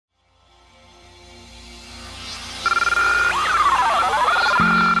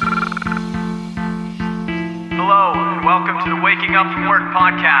Up From Work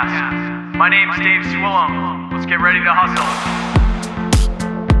podcast. My name's Dave Swillum. Let's get ready to hustle.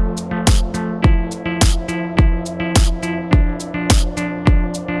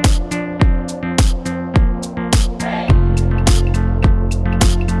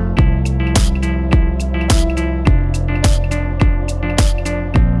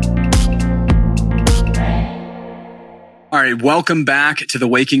 All right, welcome back to the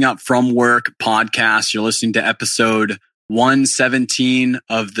Waking Up From Work podcast. You're listening to episode 117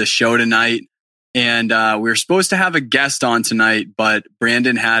 of the show tonight. And we were supposed to have a guest on tonight, but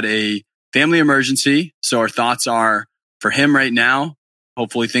Brandon had a family emergency. So our thoughts are for him right now.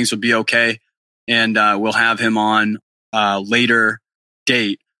 Hopefully things will be okay. And we'll have him on a later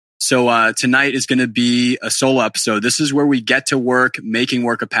date. So tonight is going to be a solo episode. This is where we get to work, making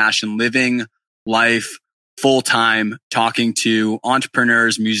work a passion, living life full-time, talking to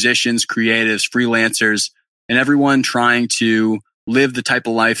entrepreneurs, musicians, creatives, freelancers, and everyone trying to live the type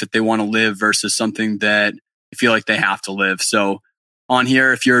of life that they want to live versus something that they feel like they have to live. So on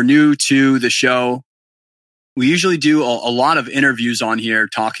here, if you're new to the show, we usually do a lot of interviews on here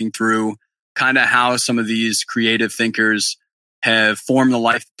talking through kind of how some of these creative thinkers have formed the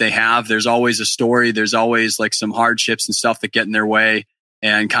life that they have. There's always a story. There's always like some hardships and stuff that get in their way,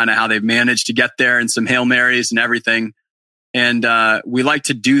 and kind of how they've managed to get there and some Hail Marys and everything. And we like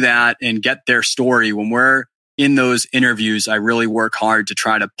to do that and get their story. When we're in those interviews, I really work hard to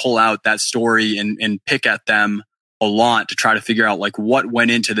try to pull out that story and pick at them a lot to try to figure out like what went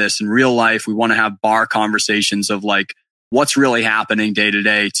into this in real life. We want to have bar conversations of like what's really happening day to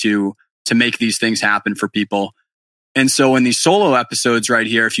day to make these things happen for people. And so in these solo episodes right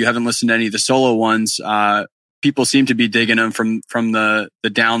here, if you haven't listened to any of the solo ones, people seem to be digging them from the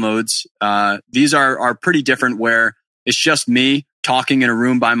downloads. These are pretty different where it's just me talking in a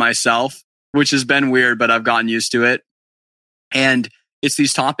room by myself, which has been weird, but I've gotten used to it. And it's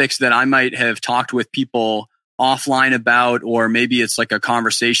these topics that I might have talked with people offline about, or maybe it's like a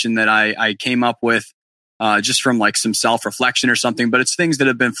conversation that I came up with just from like some self-reflection or something, but it's things that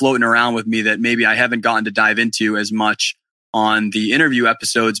have been floating around with me that maybe I haven't gotten to dive into as much on the interview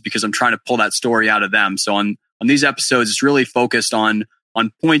episodes because I'm trying to pull that story out of them. So on these episodes, it's really focused on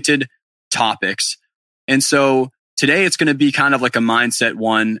pointed topics. And so today it's going to be kind of like a mindset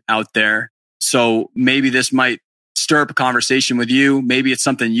one out there. So maybe this might stir up a conversation with you. Maybe it's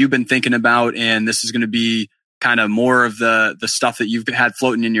something you've been thinking about, and this is going to be kind of more of the stuff that you've had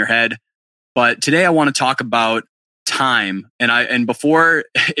floating in your head. But today I want to talk about time. And before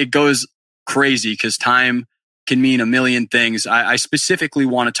it goes crazy, because time can mean a million things, I specifically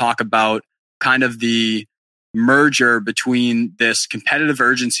want to talk about kind of the merger between this competitive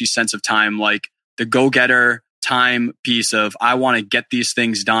urgency sense of time, like the go-getter time piece of I want to get these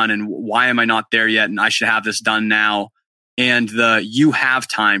things done and why am I not there yet and I should have this done now, and the you have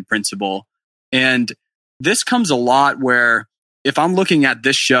time principle. And this comes a lot where if I'm looking at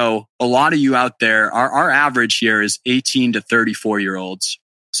this show, a lot of you out there, our average here is 18 to 34 year olds.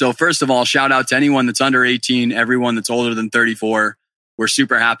 So first of all, shout out to anyone that's under 18, everyone that's older than 34. We're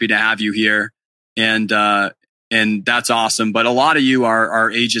super happy to have you here. And that's awesome. But a lot of you are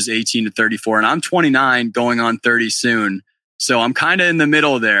ages 18 to 34, and I'm 29 going on 30 soon. So I'm kind of in the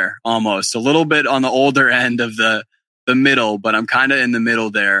middle there, almost a little bit on the older end of the middle, but I'm kind of in the middle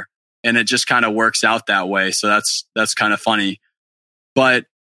there, and it just kind of works out that way. So that's kind of funny. But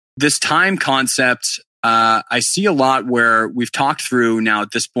this time concept, I see a lot where we've talked through now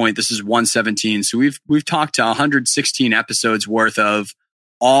at this point, this is 117. So we've talked to 116 episodes worth of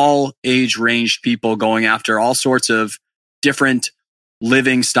all age ranged people going after all sorts of different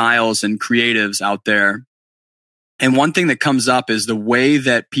living styles and creatives out there. And one thing that comes up is the way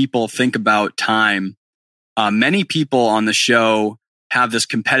that people think about time. Many people on the show have this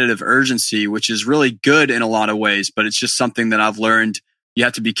competitive urgency, which is really good in a lot of ways, but it's just something that I've learned you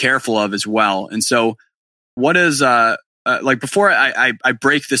have to be careful of as well. And so what is, like before I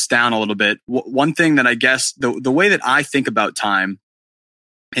break this down a little bit, one thing that I guess the way that I think about time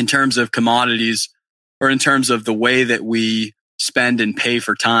in terms of commodities, or in terms of the way that we spend and pay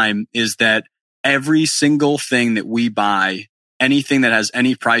for time, is that every single thing that we buy, anything that has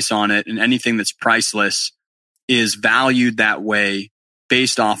any price on it and anything that's priceless, is valued that way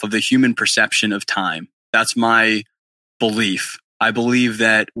based off of the human perception of time. That's my belief. I believe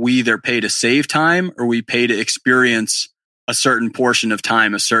that we either pay to save time or we pay to experience a certain portion of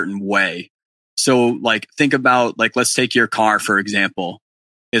time a certain way. So like think about, like, let's take your car, for example.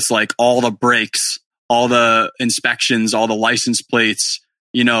 It's like all the brakes, all the inspections, all the license plates,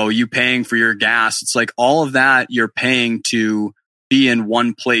 you paying for your gas. It's like all of that you're paying to be in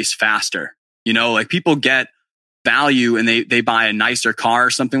one place faster. Like people get value and they buy a nicer car or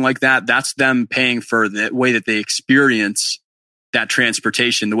something like that, that's them paying for the way that they experience that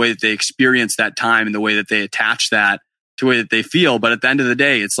transportation, the way that they experience that time, and the way that they attach that to the way that they feel. But at the end of the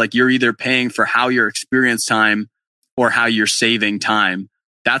day, it's like you're either paying for how you experience time or how you're saving time.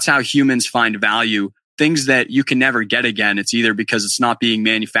 That's how humans find value. Things that you can never get again, it's either because it's not being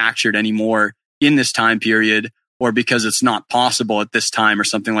manufactured anymore in this time period or because it's not possible at this time or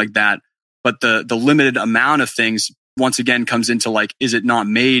something like that. But the limited amount of things, once again, comes into like, is it not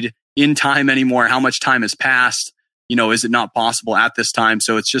made in time anymore? How much time has passed? Is it not possible at this time?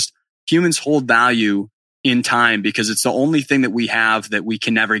 So it's just humans hold value in time because it's the only thing that we have that we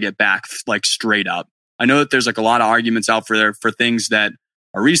can never get back, like straight up. I know that there's like a lot of arguments out there for things that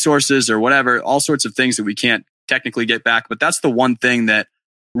are resources or whatever, all sorts of things that we can't technically get back. But that's the one thing that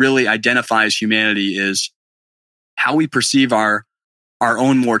really identifies humanity is how we perceive our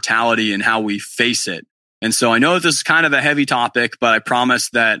own mortality and how we face it. And so I know that this is kind of a heavy topic, but I promise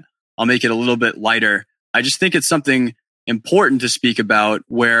that I'll make it a little bit lighter. I just think it's something important to speak about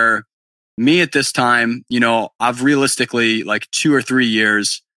where me at this time, I've realistically like 2 or 3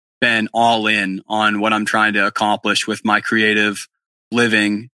 years been all in on what I'm trying to accomplish with my creative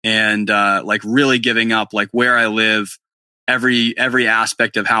living and like really giving up like where I live, every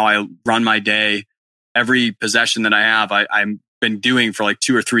aspect of how I run my day, every possession that I have, I've been doing for like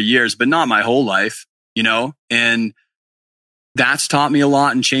 2 or 3 years, but not my whole life, and that's taught me a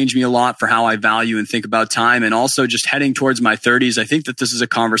lot and changed me a lot for how I value and think about time. And also just heading towards my 30s, I think that this is a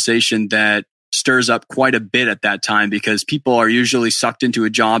conversation that stirs up quite a bit at that time because people are usually sucked into a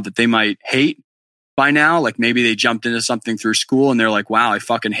job that they might hate by now. Like maybe they jumped into something through school and they're like, wow, I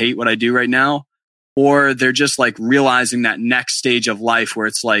fucking hate what I do right now. Or they're just like realizing that next stage of life where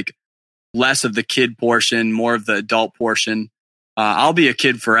it's like less of the kid portion, more of the adult portion. I'll be a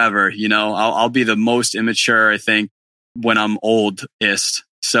kid forever. I'll be the most immature, I think, when I'm oldest.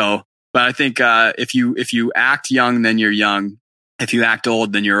 So, but I think if you act young, then you're young. If you act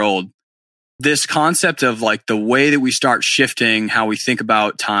old, then you're old. This concept of like the way that we start shifting how we think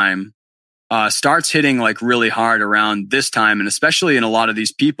about time starts hitting like really hard around this time, and especially in a lot of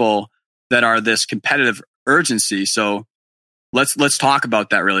these people that are this competitive urgency. So let's talk about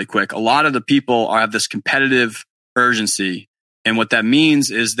that really quick. A lot of the people have this competitive urgency, and what that means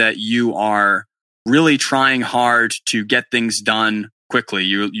is that you are really trying hard to get things done quickly.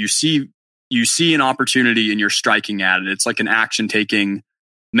 You see an opportunity and you're striking at it. It's like an action taking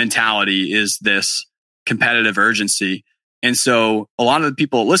mentality is this competitive urgency. And so a lot of the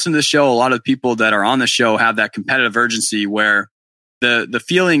people that listen to the show, a lot of the people that are on the show have that competitive urgency where the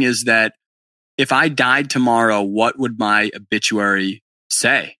feeling is that if I died tomorrow, what would my obituary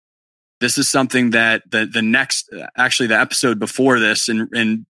say? This is something that the episode before this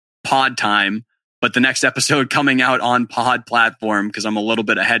in pod time, but the next episode coming out on pod platform, because I'm a little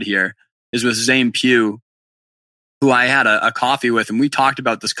bit ahead here, is with Zane Pugh, who I had a coffee with, and we talked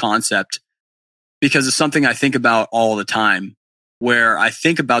about this concept because it's something I think about all the time, where I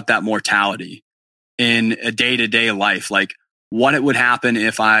think about that mortality in a day-to-day life. Like what it would happen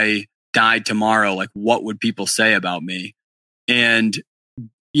if I died tomorrow, like what would people say about me? And,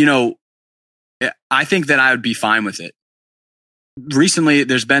 I think that I would be fine with it. Recently,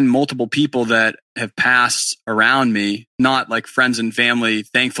 there's been multiple people that have passed around me, not like friends and family,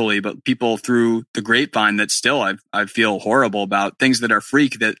 thankfully, but people through the grapevine that still I feel horrible about, things that are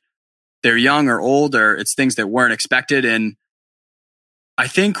freak, that they're young or old, or it's things that weren't expected. And I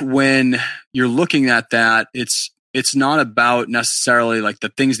think when you're looking at that, it's not about necessarily like the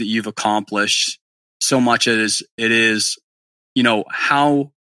things that you've accomplished so much as it is,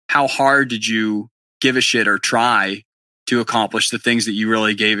 how hard did you give a shit or try to accomplish the things that you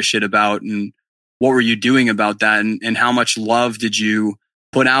really gave a shit about, and what were you doing about that, and how much love did you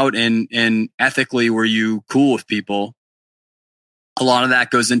put out, and ethically were you cool with people? A lot of that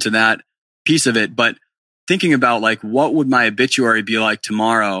goes into that piece of it. But thinking about like what would my obituary be like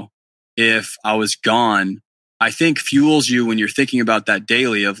tomorrow if I was gone, I think fuels you when you're thinking about that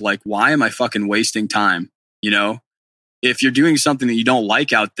daily of like, why am I fucking wasting time? If you're doing something that you don't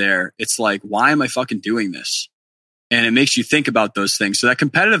like out there, it's like, why am I fucking doing this? And it makes you think about those things. So that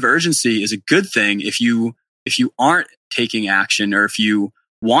competitive urgency is a good thing if you aren't taking action, or if you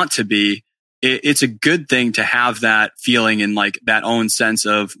want to be. It's a good thing to have that feeling and like that own sense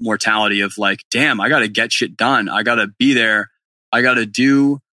of mortality of like, damn, I got to get shit done. I got to be there. I got to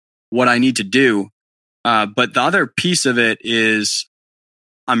do what I need to do. But the other piece of it is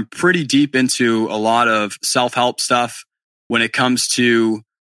I'm pretty deep into a lot of self-help stuff when it comes to,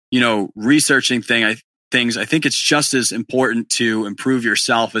 researching things. I think it's just as important to improve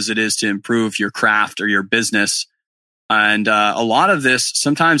yourself as it is to improve your craft or your business. And a lot of this,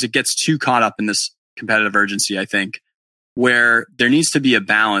 sometimes it gets too caught up in this competitive urgency, I think, where there needs to be a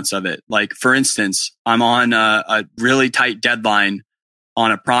balance of it. Like, for instance, I'm on a really tight deadline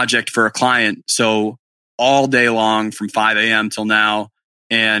on a project for a client. So all day long from 5 a.m. till now.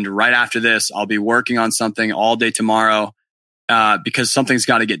 And right after this, I'll be working on something all day tomorrow because something's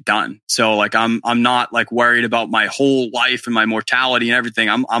got to get done. So like, I'm not like worried about my whole life and my mortality and everything.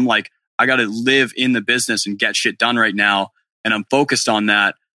 I'm like, I got to live in the business and get shit done right now. And I'm focused on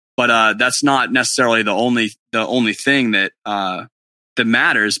that. But that's not necessarily the only thing that that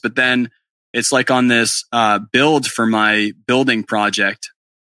matters. But then it's like on this build for my building project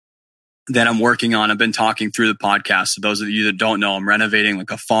that I'm working on. I've been talking through the podcast. So those of you that don't know, I'm renovating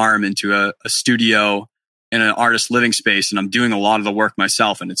like a farm into a studio and an artist living space, and I'm doing a lot of the work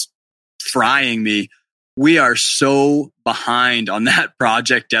myself, and it's frying me. We are so behind on that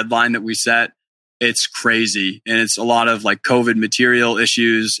project deadline that we set. It's crazy. And it's a lot of like COVID material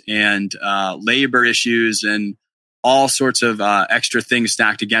issues and labor issues and all sorts of extra things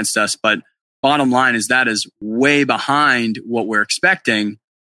stacked against us. But bottom line is that is way behind what we're expecting.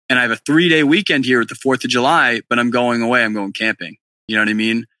 And I have a 3-day weekend here at the 4th of July, but I'm going away. I'm going camping. You know what I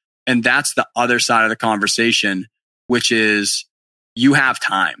mean? And that's the other side of the conversation, which is you have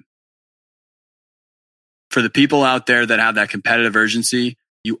time. For the people out there that have that competitive urgency,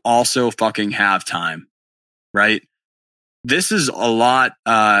 you also fucking have time, right? This is a lot.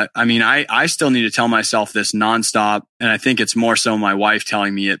 I still need to tell myself this nonstop. And I think it's more so my wife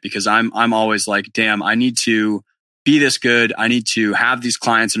telling me it, because I'm always like, damn, I need to be this good. I need to have these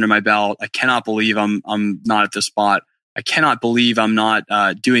clients under my belt. I cannot believe I'm not at this spot. I cannot believe I'm not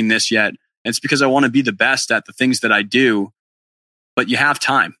doing this yet. And it's because I want to be the best at the things that I do, but you have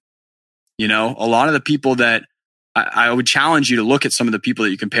time. You know, a lot of the people that I would challenge you to look at some of the people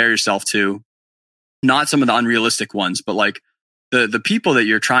that you compare yourself to, not some of the unrealistic ones, but like the people that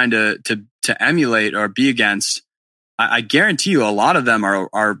you're trying to emulate or be against. I guarantee you a lot of them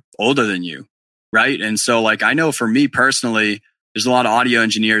are older than you, right? And so like, I know for me personally, there's a lot of audio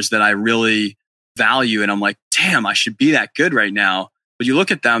engineers that I really value, and I'm like, damn, I should be that good right now. But you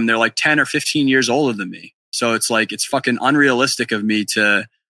look at them, they're like 10 or 15 years older than me. So it's like, it's fucking unrealistic of me to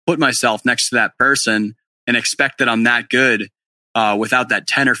put myself next to that person and expect that I'm that good without that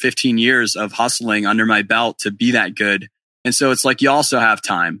 10 or 15 years of hustling under my belt to be that good. And so it's like, you also have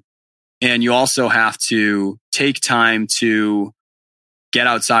time, and you also have to take time to get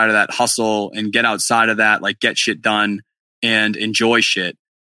outside of that hustle and get outside of that, like get shit done and enjoy shit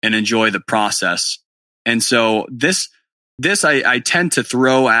and enjoy the process. And so this I tend to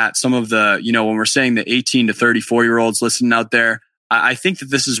throw at some of the, you know, when we're saying the 18 to 34-year-olds listening out there, I think that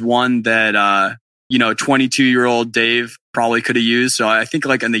this is one that, 22-year-old Dave probably could have used. So I think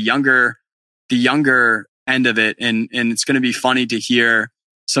like in the younger end of it, and it's going to be funny to hear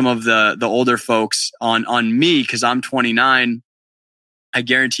some of the older folks on me, because I'm 29. I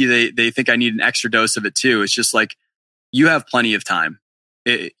guarantee they think I need an extra dose of it too. It's just like, you have plenty of time.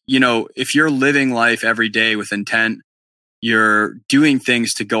 If you're living life every day with intent, you're doing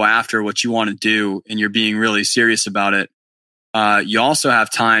things to go after what you want to do, and you're being really serious about it. You also have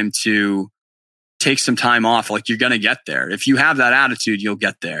time to take some time off. Like, you're going to get there. If you have that attitude, you'll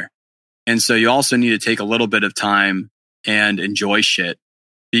get there. And so you also need to take a little bit of time and enjoy shit,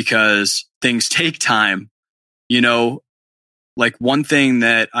 because things take time. You know, like one thing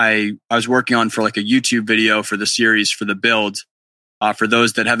that I was working on for like a YouTube video for the series for the build. For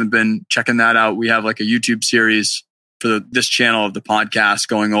those that haven't been checking that out, we have like a YouTube series for this channel of the podcast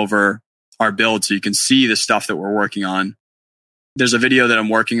going over our build, so you can see the stuff that we're working on. There's a video that I'm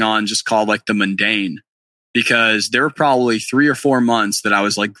working on just called like The Mundane, because there were probably 3 or 4 months that I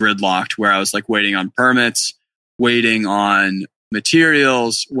was like gridlocked, where I was like waiting on permits, waiting on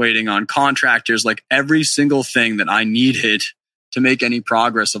materials, waiting on contractors, like every single thing that I needed to make any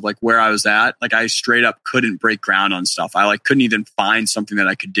progress of like where I was at. Like, I straight up couldn't break ground on stuff. I like couldn't even find something that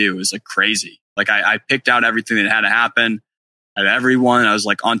I could do. It was like crazy. Like I picked out everything that had to happen at everyone. I was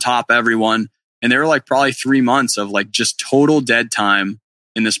like on top of everyone. And there were like probably 3 months of like just total dead time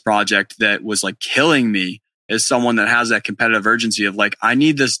in this project that was like killing me as someone that has that competitive urgency of like, I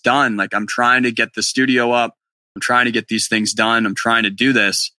need this done. Like, I'm trying to get the studio up. I'm trying to get these things done. I'm trying to do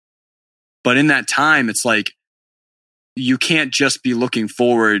this. But in that time, it's like, you can't just be looking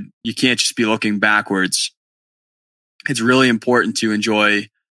forward. You can't just be looking backwards. It's really important to enjoy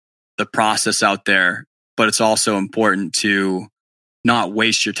the process out there, but it's also important to not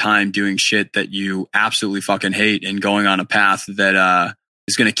waste your time doing shit that you absolutely fucking hate and going on a path that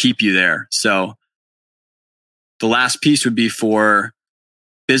is going to keep you there. So the last piece would be for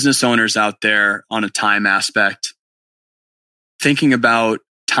business owners out there on a time aspect. thinking about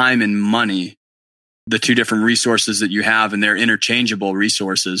time and money, the two different resources that you have, and they're interchangeable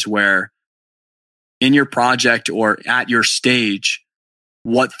resources, where in your project or at your stage,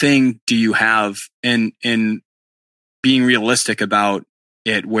 what thing do you have in being realistic about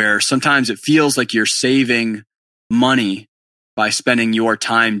it, where sometimes it feels like you're saving money by spending your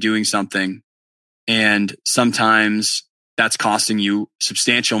time doing something, and sometimes that's costing you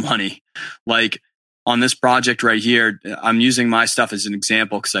substantial money. Like on this project right here, I'm using my stuff as an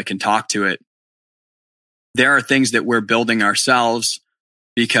example because I can talk to it. There are things that we're building ourselves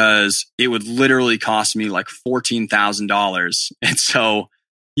because it would literally cost me like $14,000. And so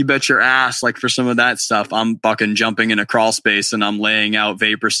you bet your ass, like for some of that stuff, I'm fucking jumping in a crawl space and I'm laying out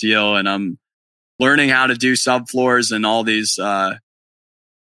vapor seal and I'm learning how to do subfloors and all these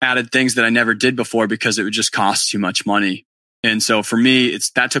added things that I never did before because it would just cost too much money. And so for me,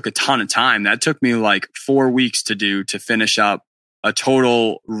 that took a ton of time. That took me like 4 weeks to finish up a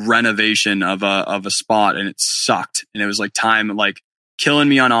total renovation of a spot, and it sucked. And it was like time, like killing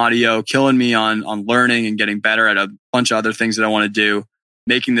me on audio, killing me on learning and getting better at a bunch of other things that I want to do,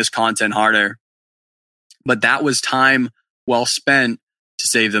 making this content harder. But that was time well spent to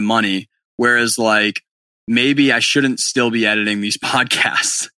save the money. Whereas like maybe I shouldn't still be editing these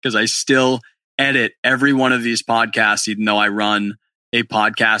podcasts, because I still edit every one of these podcasts, even though I run a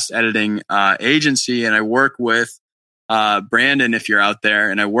podcast editing agency and I work with Brandon, if you're out there,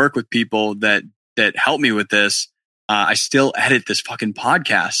 and I work with people that help me with this. I still edit this fucking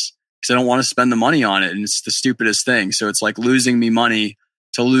podcast because I don't want to spend the money on it, and it's the stupidest thing. So it's like losing me money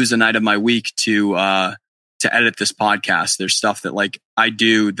to lose a night of my week to edit this podcast. There's stuff that like I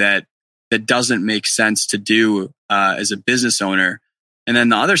do that doesn't make sense to do as a business owner. And then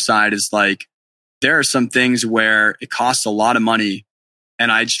the other side is like there are some things where it costs a lot of money.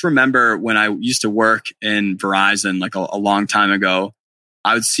 And I just remember when I used to work in Verizon, like a long time ago,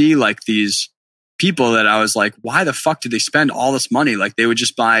 I would see like these people that I was like, why the fuck did they spend all this money? Like they would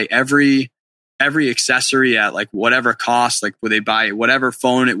just buy every accessory at like whatever cost. Like would they buy whatever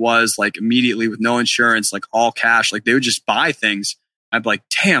phone it was, like immediately with no insurance, like all cash. Like they would just buy things. I'd be like,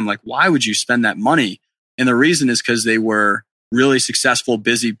 damn, like why would you spend that money? And the reason is because they were really successful,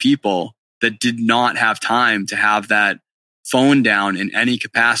 busy people that did not have time to have that phone down in any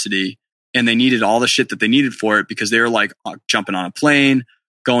capacity. And they needed all the shit that they needed for it because they were like jumping on a plane,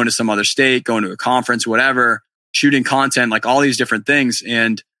 going to some other state, going to a conference, whatever, shooting content, like all these different things.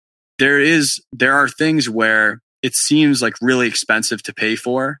 And there are things where it seems like really expensive to pay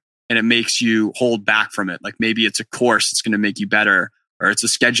for and it makes you hold back from it. Like maybe it's a course that's going to make you better, or it's a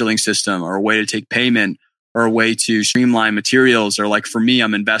scheduling system, or a way to take payment, or a way to streamline materials. Or like for me,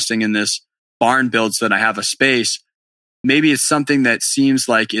 I'm investing in this barn build so that I have a space. Maybe it's something that seems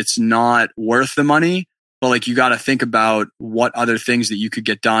like it's not worth the money, but like you got to think about what other things that you could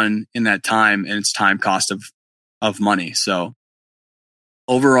get done in that time, and it's time cost of money. So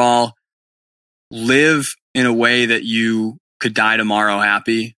overall, live in a way that you could die tomorrow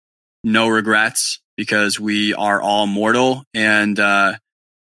happy, no regrets, because we are all mortal, and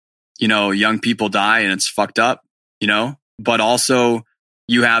young people die and it's fucked up, but also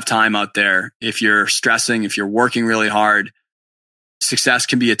you have time out there. If you're stressing, if you're working really hard, success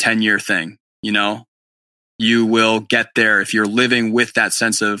can be a 10-year thing. You will get there. If you're living with that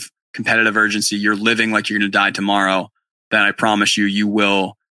sense of competitive urgency, you're living like you're going to die tomorrow, then I promise you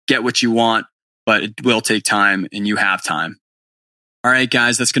will get what you want, but it will take time, and you have time. All right,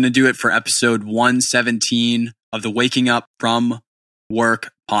 guys, that's going to do it for episode 117 of the Waking Up From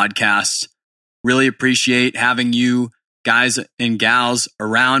Work podcast. Really appreciate having you guys and gals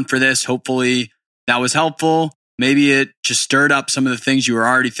around for this. Hopefully that was helpful. Maybe it just stirred up some of the things you were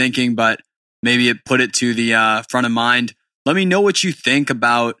already thinking, but maybe it put it to the front of mind. Let me know what you think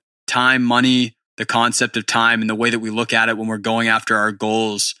about time, money, the concept of time, and the way that we look at it when we're going after our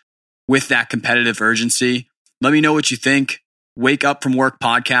goals with that competitive urgency. Let me know what you think. Wake Up From Work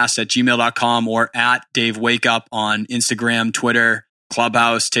podcast at gmail.com or at Dave Wake Up on Instagram, Twitter,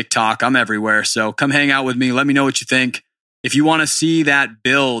 Clubhouse, TikTok. I'm everywhere. So come hang out with me. Let me know what you think. If you want to see that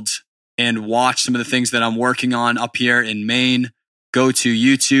build and watch some of the things that I'm working on up here in Maine, go to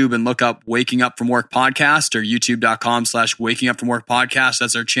YouTube and look up Waking Up From Work podcast, or youtube.com/Waking Up From Work podcast.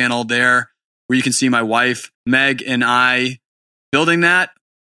 That's our channel there, where you can see my wife, Meg, and I building that.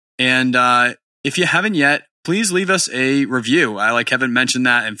 And if you haven't yet, please leave us a review. I haven't mentioned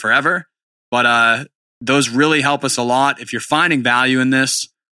that in forever, but those really help us a lot. If you're finding value in this,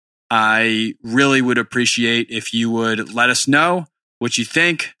 I really would appreciate if you would let us know what you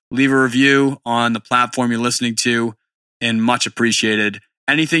think. Leave a review on the platform you're listening to, and much appreciated.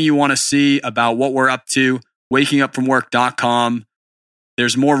 Anything you want to see about what we're up to, wakingupfromwork.com.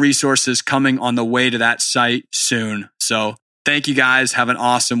 There's more resources coming on the way to that site soon. So thank you guys. Have an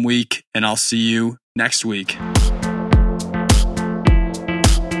awesome week, and I'll see you next week.